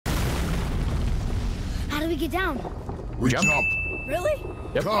do we get down? We jump. Really?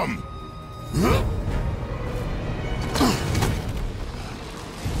 Yep. Come.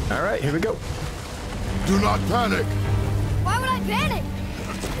 All right, here we go. Do not panic. Why would I panic?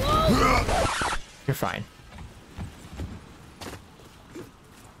 Whoa! You're fine.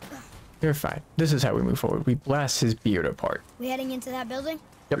 You're fine. This is how we move forward. We blast his beard apart. We heading into that building?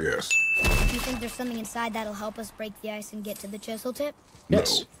 Yep. Yes. Do you think there's something inside that'll help us break the ice and get to the chisel tip?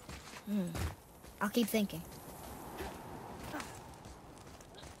 Yes. No. I'll keep thinking.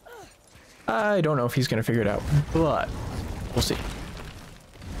 I don't know if he's gonna figure it out, but we'll see.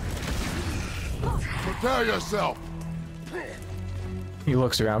 Prepare yourself. He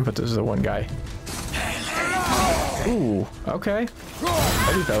looks around, but this is the one guy. Ooh, okay.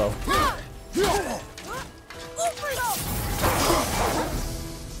 Heavy fellow.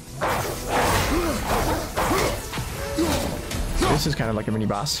 This is kind of like a mini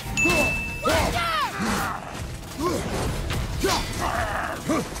boss.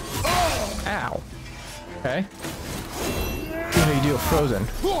 Ow. Okay. Here's how you deal frozen.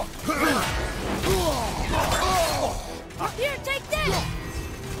 Here, take this!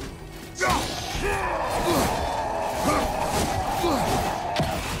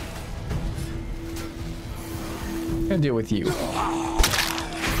 Gonna deal with you.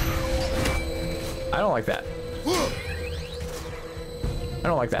 I don't like that. I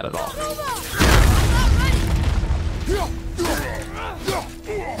don't like that at all.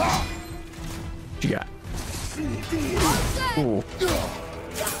 What you got? Ooh.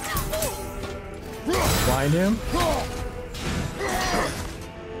 Blind him.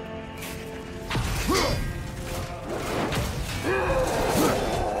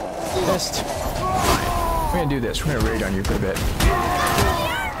 Missed. We're gonna do this. We're gonna rage on you for a bit.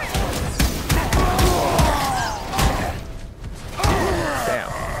 Damn.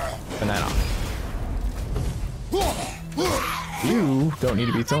 Turn that off. You don't need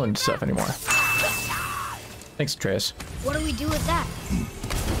to be throwing stuff anymore. Thanks, Atreus. What do we do with that?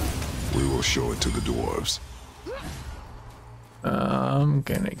 We will show it to the dwarves. I'm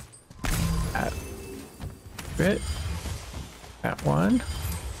gonna that bit. That one.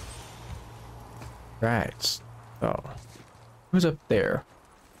 Right. So, who's up there?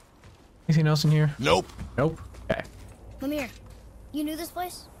 Anything else in here? Nope. Nope. Okay. Come here. You knew this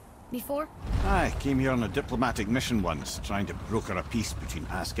place? Before? I came here on a diplomatic mission once, trying to broker a peace between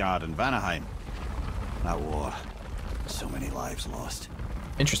Asgard and Vanaheim. That war. So many lives lost.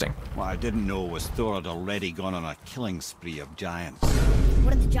 Interesting. What I didn't know was Thor had already gone on a killing spree of giants.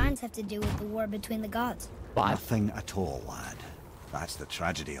 What did the giants have to do with the war between the gods? Nothing at all, lad. That's the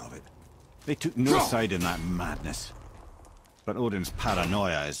tragedy of it. They took no side in that madness. But Odin's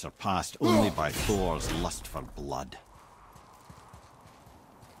paranoia is surpassed only by Thor's lust for blood.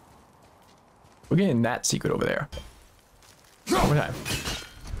 We're getting that secret over there. One more time.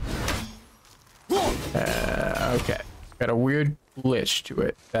 Okay. Got a weird glitch to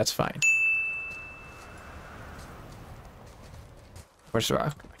it. That's fine. Push the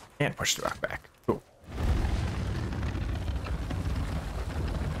rock. I can't push the rock back. Cool.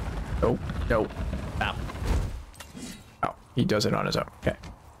 Nope. Nope. Ow. Oh, he does it on his own. Okay.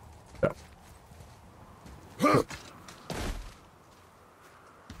 So. Cool.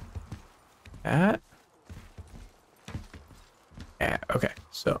 That. Yeah, okay.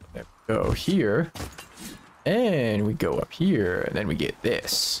 So then we go here. And we go up here. And then we get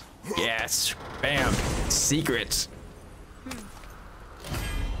this. Yes. Bam. Secrets.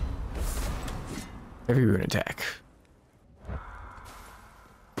 Heavy rune attack.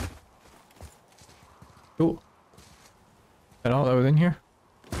 Cool. Is that all that was in here?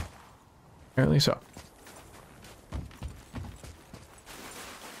 Apparently so.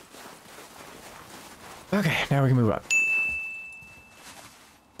 Okay, now we can move up.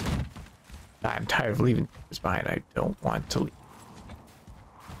 I'm tired of leaving secrets behind. I don't want to leave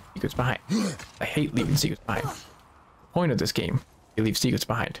secrets behind. I hate leaving secrets behind. The point of this game, you leave secrets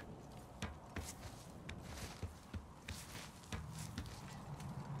behind.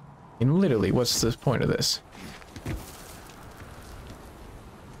 And literally, what's the point of this?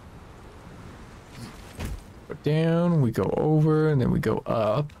 Go down, we go over, and then we go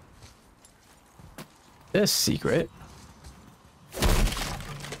up. This secret.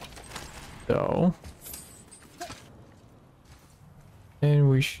 So. And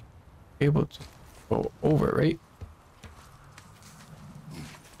we should be able to go over, right?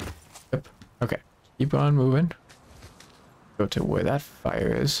 Yep. Okay. Keep on moving. Go to where that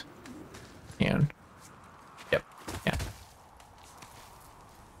fire is. And yep, yeah.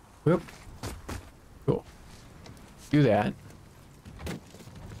 Whoop. Cool. Do that.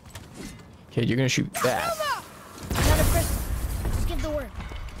 Okay, you're gonna shoot that. Another crystal. Just give the word.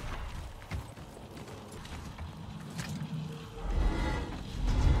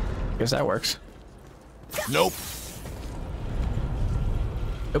 Guess that works. Nope.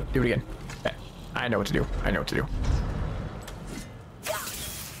 Nope, do it again. Okay. I know what to do. I know what to do.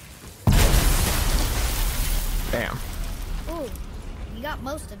 Bam. Ooh, you got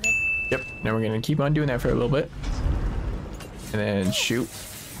most of it. Yep. Now we're gonna keep on doing that for a little bit. And then shoot.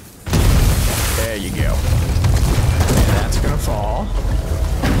 There you go. And that's gonna fall.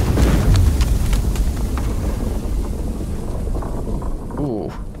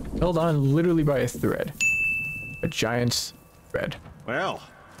 Ooh. Held on literally by a thread. A giant's thread. Well,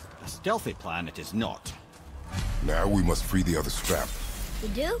 a stealthy plan it is not. Now we must free the other strap. We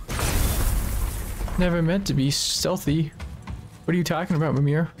do? Never meant to be stealthy. What are you talking about,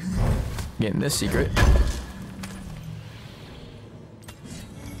 Mimir? Getting this secret.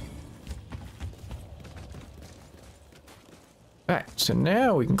 Alright, so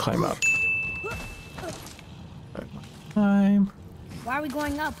now we can climb up. Climb. Why are we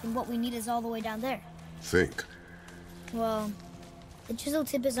going up when what we need is all the way down there? Think. Well, the chisel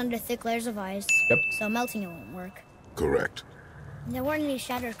tip is under thick layers of ice, Yep. so melting it won't work. Correct. And there weren't any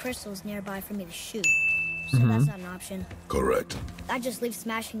shattered crystals nearby for me to shoot, so that's not an option. Correct. That just leaves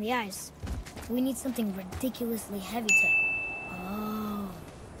smashing the ice. We need something ridiculously heavy to... Oh,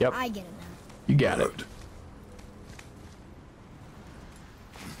 Yep. I get it now. You got it. Good.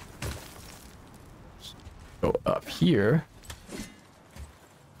 Go up here.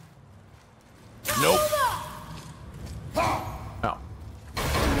 Nope. Oh.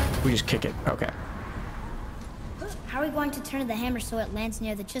 We just kick it. Okay. How are we going to turn the hammer so it lands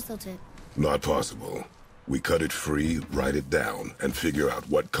near the chisel tip? Not possible. We cut it free, write it down, and figure out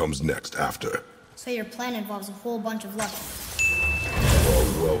what comes next after. So your plan involves a whole bunch of luck.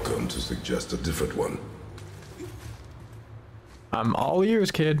 You're welcome to suggest a different one. I'm all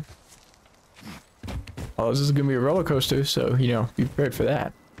ears, kid. Oh, this is gonna be a roller coaster, so you know, be prepared for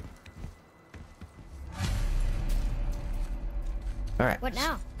that. All right. What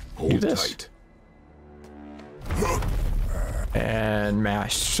now? Hold this. tight. And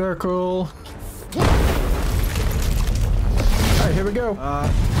mash circle. All right, here we go.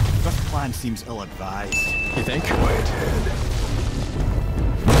 This plan seems ill-advised. You think? Quiet head.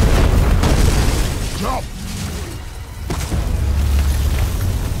 Jump!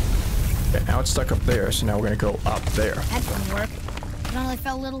 Okay, now it's stuck up there, so now we're gonna go up there. That didn't work. It only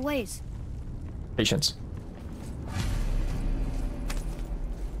fell a little ways. Patience.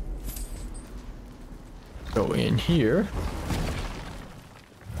 Go in here.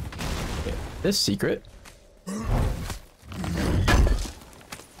 Get this secret.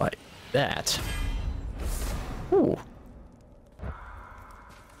 Like that. Ooh.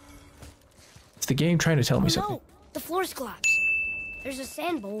 It's the game trying to tell me something. No, the floor's collapsed. There's a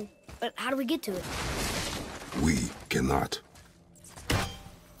sand bowl, but how do we get to it? We cannot.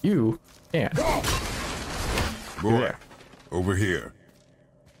 You can. Boy, there. over here.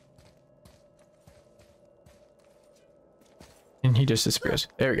 And he just disappears.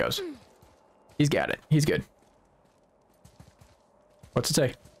 There he goes. He's got it. He's good. What's it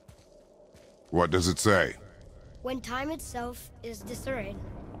say? What does it say? When time itself is disarrayed,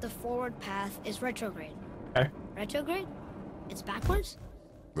 the forward path is retrograde. Okay. Retrograde? It's backwards?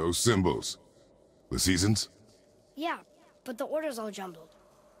 Those symbols. The seasons? Yeah, but the order's all jumbled.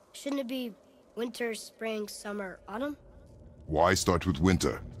 Shouldn't it be winter, spring, summer, autumn? Why start with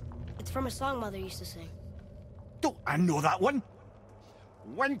winter? It's from a song Mother used to sing. Don't I know that one?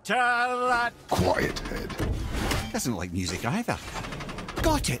 Winter that Quiet head. doesn't like music either.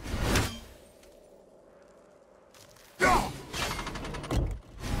 Got it.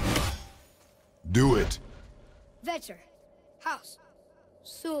 Do it. Vetter. House.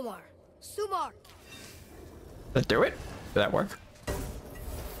 Sumar. Sumar. Let's do it. Did that work?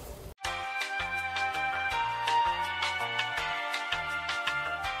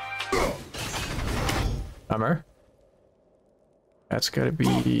 Bummer. That's gotta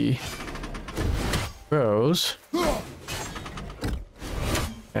be Rose.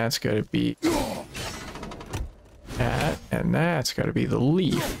 That's gotta be that, and that's gotta be the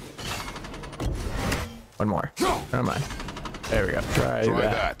leaf. One more. Come on. There we go. Try Try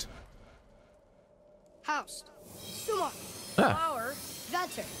that. that. House. Sumar. Ah. Flower.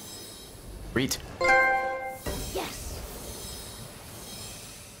 Vetter. Sweet. Yes.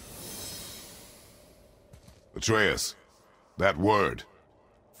 Atreus, that word.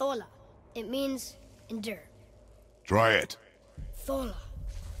 Thola. It means endure. Try it. Thola.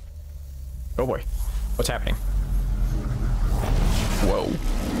 Oh boy. What's happening? Whoa.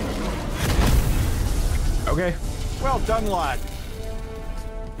 Okay. Well done, lad.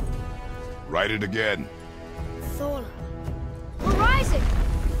 Write it again. Thola. We're rising!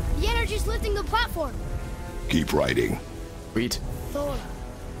 The energy's lifting the platform. Keep writing. Sweet. Thola.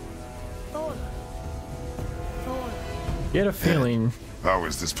 Thola. Thola. Get a feeling. How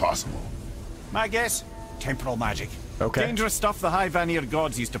is this possible? My guess? Temporal magic. Okay. Dangerous stuff the High Vanir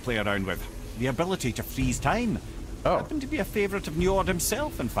gods used to play around with. The ability to freeze time. Oh. Happened to be a favourite of Njord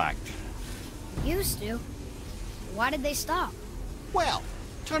himself, in fact. Used to. Why did they stop? Well,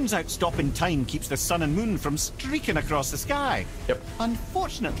 turns out stopping time keeps the sun and moon from streaking across the sky. Yep.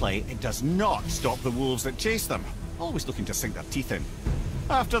 Unfortunately, it does not stop the wolves that chase them, always looking to sink their teeth in.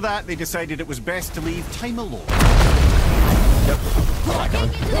 After that, they decided it was best to leave time alone. Yep. Can't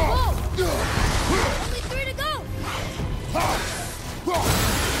get to the wall! Only 3 to go!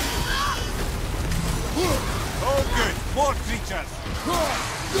 Oh, good. More creatures.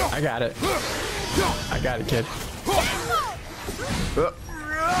 I got it. I got it, kid.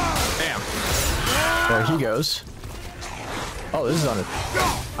 Damn. There he goes. Oh, this is on a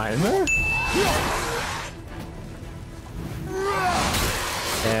timer?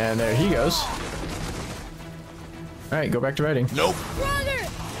 And there he goes. Alright, go back to writing. Nope. Brother!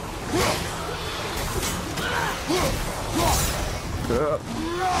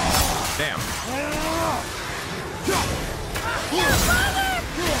 Damn.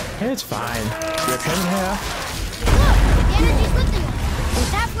 It's fine. You're cut in half. Look! The energy's lifting us.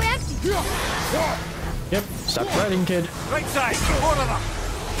 It's halfway empty. Yep. Stop writing, kid. Right side, more of them.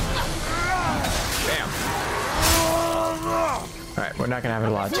 Damn. Alright, we're not gonna have it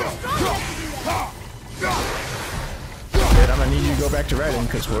a lot. Kid, I'm gonna need you to go back to writing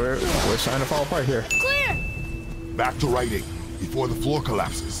because we're starting to fall apart here. Clear! Back to writing before the floor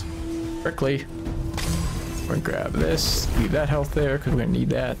collapses. Quickly. We're gonna grab this, leave that health there because we're gonna need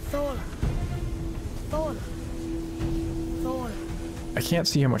that. Thola. Thola. Thola. I can't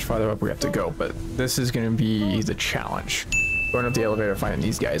see how much farther up we have to go, but this is gonna be the challenge. Going up the elevator, finding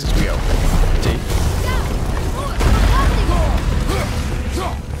these guys as we go. See?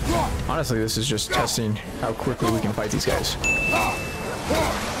 Honestly, this is just testing how quickly we can fight these guys.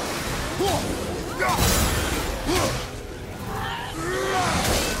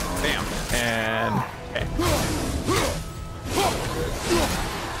 Bam. And... okay.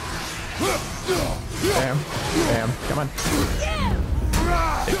 Bam. Bam. Come on.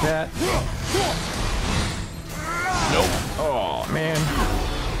 Take that. Nope. Oh, man.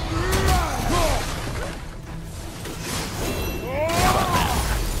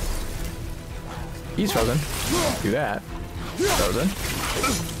 He's frozen. Do that. Frozen.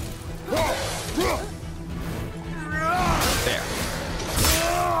 There.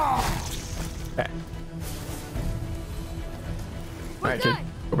 Okay. Alright, kid.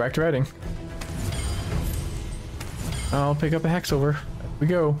 Go back to writing. I'll pick up a hex over. We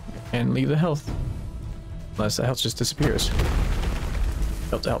go. And leave the health. Unless the health just disappears.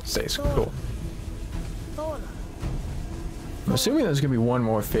 Health stays. Cool. I'm assuming there's gonna be one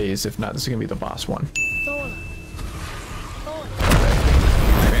more phase. If not, this is gonna be the boss one.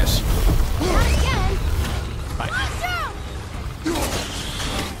 I miss. Bye.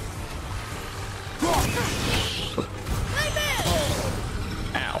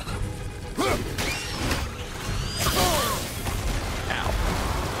 Ow. Ow.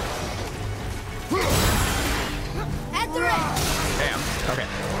 At the right. Damn. Okay.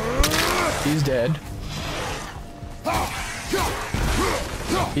 He's dead.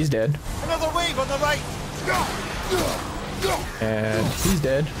 He's dead. Another wave on the right. And he's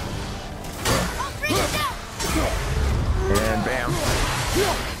dead. And bam.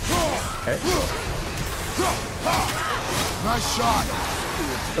 Okay. Nice shot.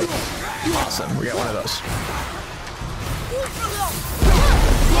 Awesome. We got one of those.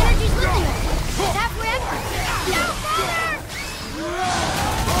 The energy's lifting us. It's halfway empty. Down farther!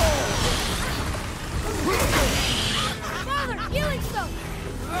 Father, healing stuff!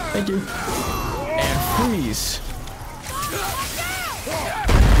 Thank you. And freeze.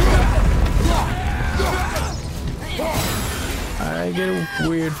 I get a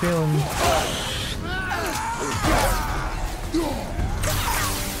weird feeling.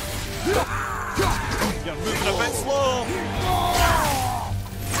 You're moving a bit slow.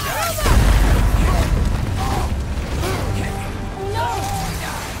 No!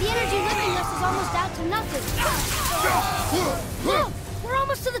 The energy lifting us is almost out to nothing. Look! We're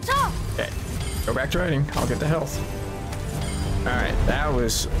almost to the top! Okay. Go back to writing. I'll get the health. Alright, that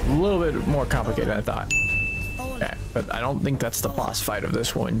was a little bit more complicated than I thought. Okay, but I don't think that's the boss fight of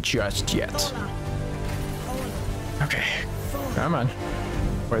this one just yet. Okay. Come on.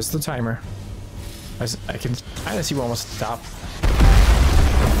 Where's the timer? I can kind of see one wants to stop.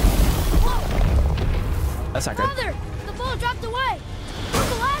 That's not good. Father, the ball dropped away. It's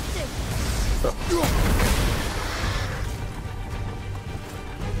collapsing.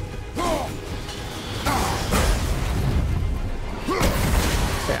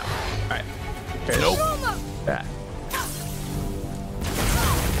 Yeah. All right. Okay. Nope. That.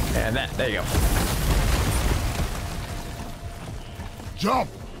 And that. There you go. Jump!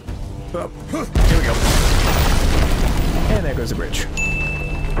 Up. Here we go. And there goes the bridge.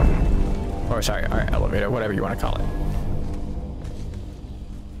 Or sorry, our elevator, whatever you want to call it.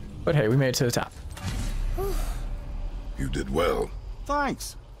 But hey, we made it to the top. You did well.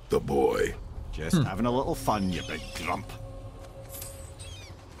 Thanks. The boy. Just having a little fun, you big grump.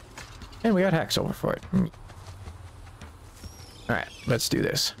 And we got hacks over for it. Alright, let's do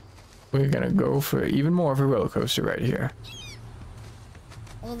this. We're gonna go for even more of a roller coaster right here.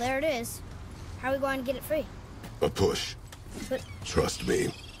 Well, there it is. How are we going to get it free? A push. But Trust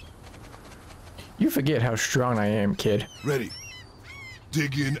me. You forget how strong I am, kid. Ready.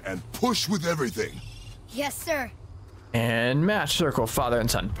 Dig in and push with everything. yes, sir. And match circle, father and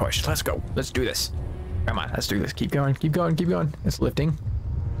son. Push. Let's go. Let's do this. Come on, let's do this. Keep going, keep going, keep going. It's lifting.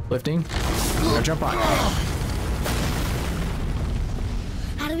 Lifting. Now jump on.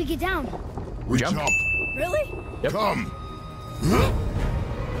 How do we get down? We Jump. jump. Really? Yep. Come.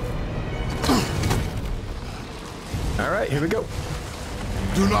 Alright, here we go.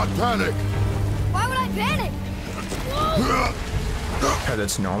 Do not panic. Why would I panic? Whoa! Because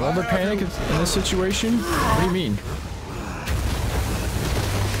it's normal to panic in this situation? What do you mean?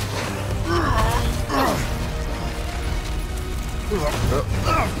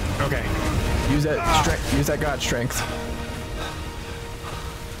 Okay. Use that strength. Use that god strength.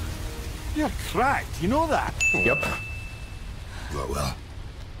 You're cracked, you know that? Yep. Well.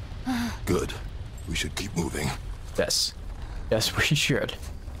 Good. We should keep moving. Yes. Yes, we should.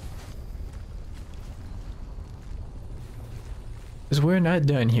 Because we're not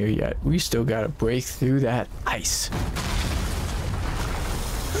done here yet. We still gotta break through that ice.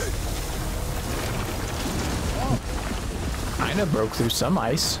 Kinda broke through some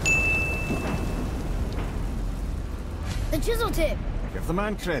ice. The chisel tip. Give the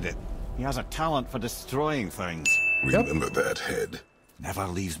man credit. He has a talent for destroying things. Remember that head. Never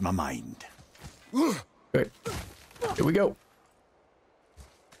leaves my mind. Good. Here we go.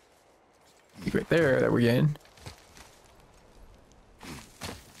 Right there that we're in.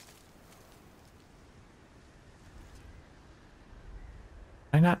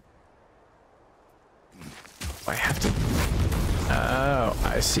 I not? I have to. Oh,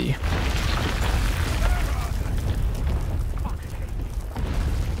 I see.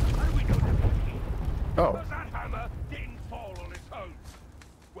 Oh. That hammer didn't fall on its own.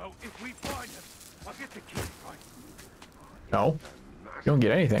 Well, if we find him, I'll get the key, right? No. You don't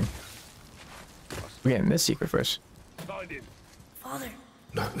get anything. We're getting this secret first. Find him. Father.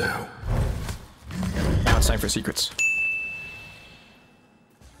 Not now. Now it's time for secrets.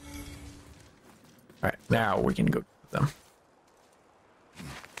 Alright, now we can go to them.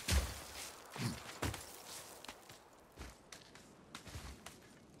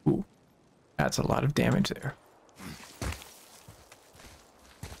 Ooh. That's a lot of damage there.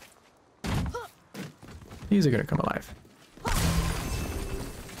 These are gonna come alive.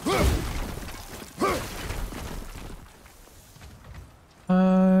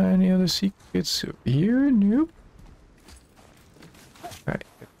 Any other secrets here? Nope. Alright,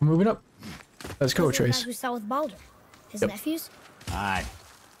 moving up. Let's go, Those are the Trace. guys we saw with Baldur. His Yep. nephews? Aye.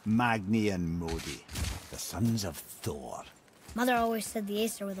 Magni and Modi, the sons of Thor. Mother always said the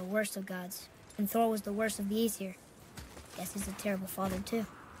Aesir were the worst of gods, and Thor was the worst of the Aesir. Guess he's a terrible father, too.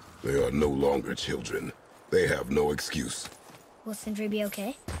 They are no longer children. They have no excuse. Will Sindri be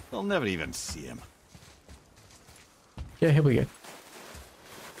okay? They'll never even see him. Yeah, he'll be good.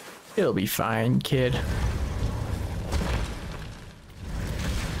 He'll be fine, kid.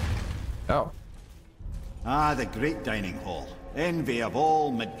 Oh. Ah, the great dining hall. Envy of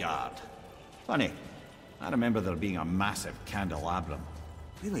all Midgard. Funny, I remember there being a massive candelabrum.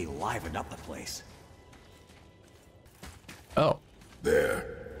 Really livened up the place. Oh.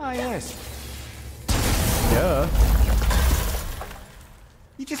 There. Ah, yes. Yeah.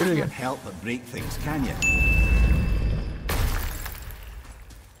 You just Do it can't again. help but break things, can you?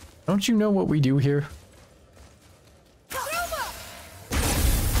 Don't you know what we do here?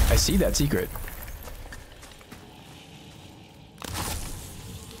 I see that secret.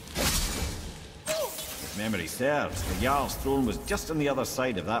 If memory serves, the Jarl's throne was just on the other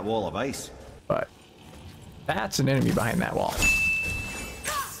side of that wall of ice. But that's an enemy behind that wall.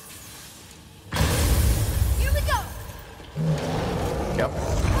 Yep.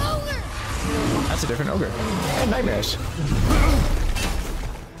 That's a different ogre. And nightmares.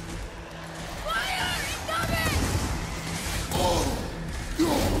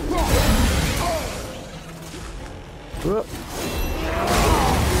 Whoop.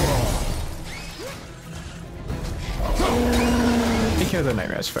 Take care of the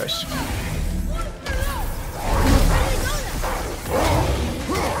nightmares first.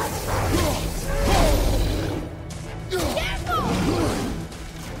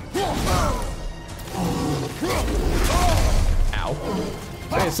 Ow.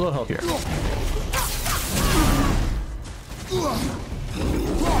 Hey, it's a little healthier.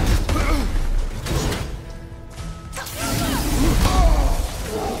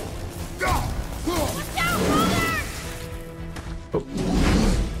 Oh.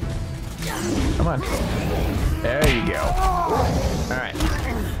 Come on. There you go. Alright.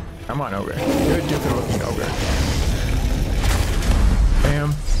 Come on, ogre. You're a different looking ogre.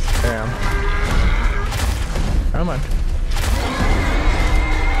 Bam. Bam. Come on.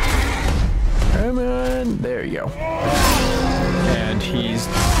 Come on. There you go. And he's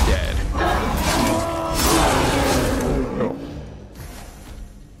dead. Oh.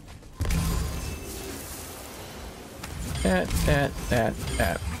 That. I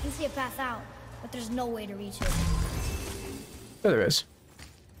can see a path out, but there's no way to reach it. There there is.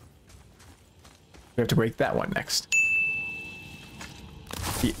 We have to break that one next.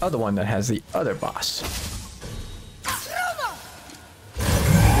 The other one that has the other boss. Okay,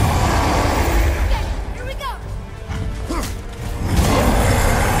 here we go.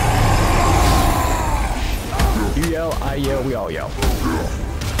 You yell, I yell, we all yell.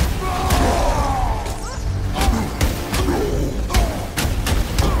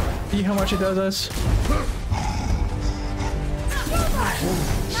 See how much it does us?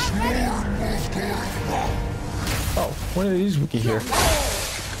 Oh, one of these we can hear.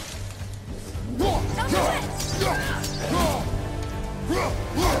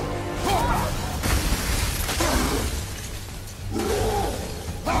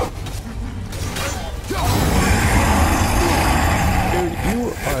 Dude, you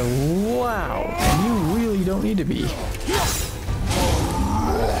are loud, and you really don't need to be.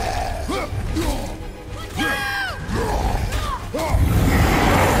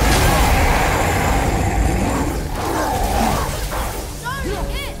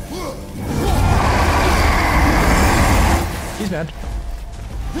 He's mad.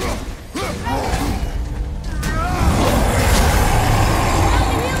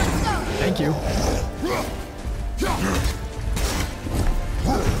 Thank you.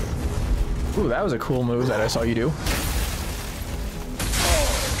 Ooh, that was a cool move that I saw you do.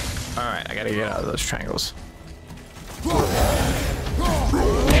 Alright, I gotta get out of those triangles.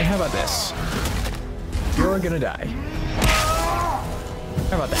 And how about this? You're gonna die.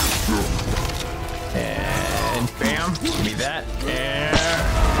 How about that? And bam, give me that. And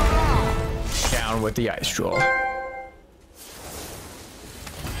down with the ice troll.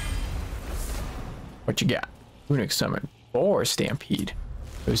 What you got? Runic summon. Boar stampede.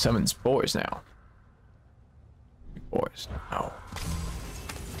 Who summons boars now? Boars. Oh.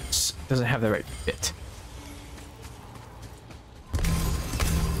 Doesn't have the right fit.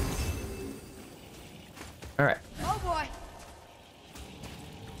 Alright. Oh boy.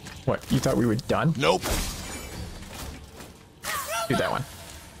 What? You thought we were done? Nope. Do that one.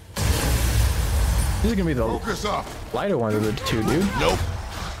 This is gonna be the Focus up. lighter one of the two, dude. Nope.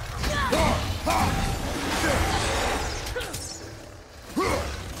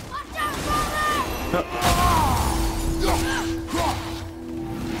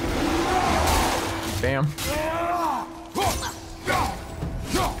 Bam.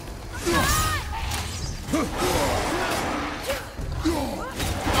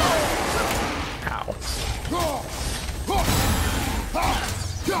 Ow.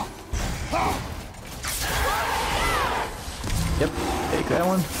 Yep, take that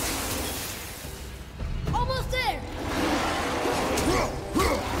one. Almost there.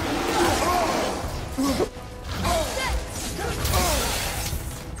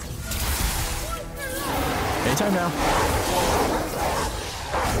 Anytime now.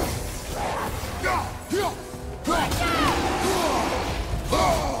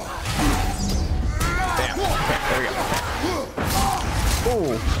 Bam. Okay, there we go. Oh,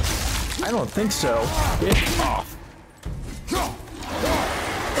 I don't think so. Get off.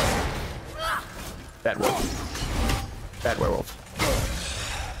 Bad wolf. Bad werewolf.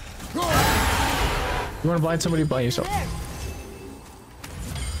 You want to blind somebody? Blind yourself.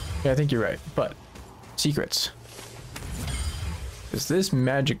 Yeah, I think you're right. But secrets. Is this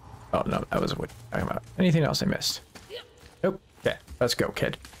magic? Oh no, that was what I'm talking about. Anything else I missed? Nope. Okay, let's go,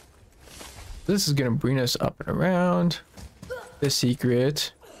 kid. This is gonna bring us up and around the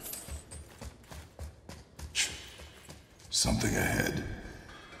secret. Something ahead.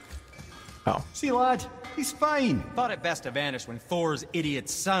 Oh, See, lad, he's fine. Thought it best to vanish when Thor's idiot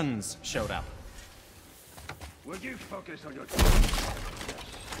sons showed up. Will you focus on your...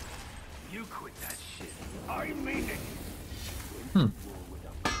 You quit that shit. I mean it.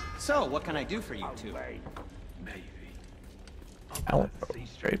 So, what can I do for you two? Maybe. Alan,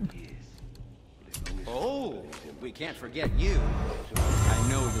 straight. Oh, we can't forget you. I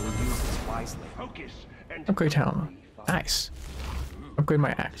know you'll use this wisely. Focus and... Upgrade town. Nice. Upgrade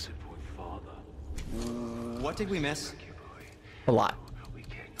my axe. What did we miss? A lot. We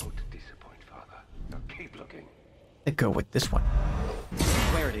can't not disappoint Father. Now keep looking. Let's go with this one.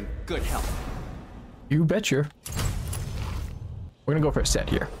 Wear it in good health. You betcha. We're gonna go for a set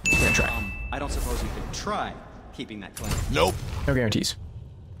here. We're gonna try. I don't suppose you could try keeping that clean. Nope. No guarantees.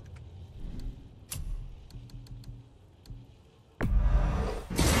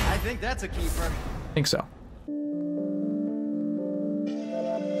 I think that's a keeper. Think so.